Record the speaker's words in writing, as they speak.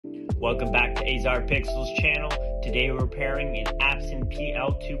Welcome back to Azar Pixel's channel. Today we're repairing an Absen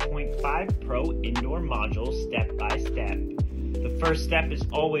PL2.5 Pro Indoor Module step by step. The first step is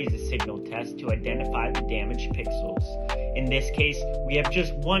always a signal test to identify the damaged pixels. In this case, we have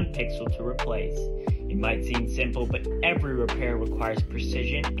just one pixel to replace. It might seem simple, but every repair requires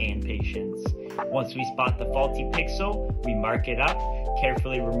precision and patience. Once we spot the faulty pixel, we mark it up,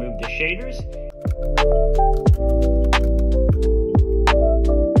 carefully remove the shaders,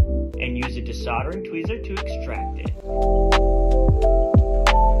 and use a desoldering tweezer to extract it.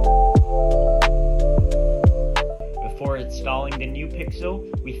 Before installing the new pixel,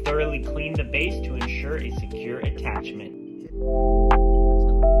 we thoroughly clean the base to ensure a secure attachment.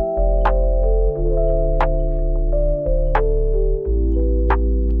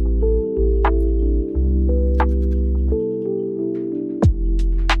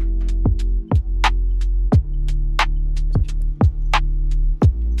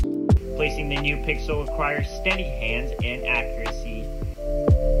 Placing the new pixel requires steady hands and accuracy.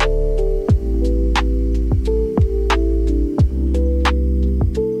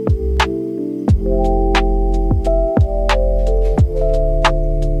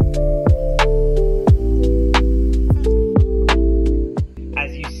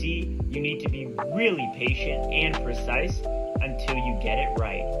 As you see, you need to be really patient and precise until you get it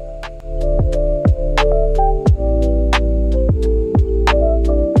right.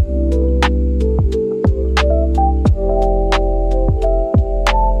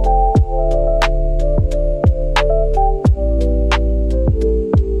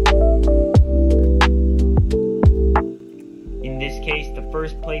 In this case, the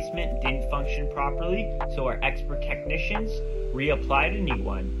first placement didn't function properly, so our expert technicians reapplied a new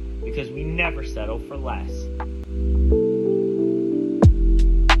one, because we never settle for less.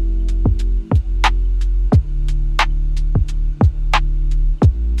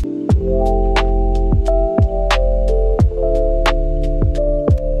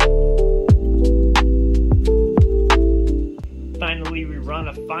 Finally, we run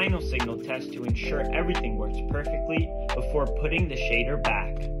a final signal test to ensure everything works perfectly before putting the shader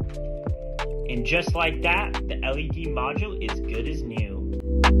back. And just like that, the LED module is good as new.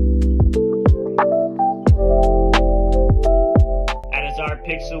 At Azar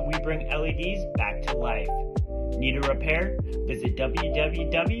Pixel, we bring LEDs back to life. Need a repair? Visit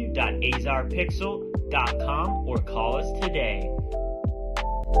www.azarpixel.com or call us today.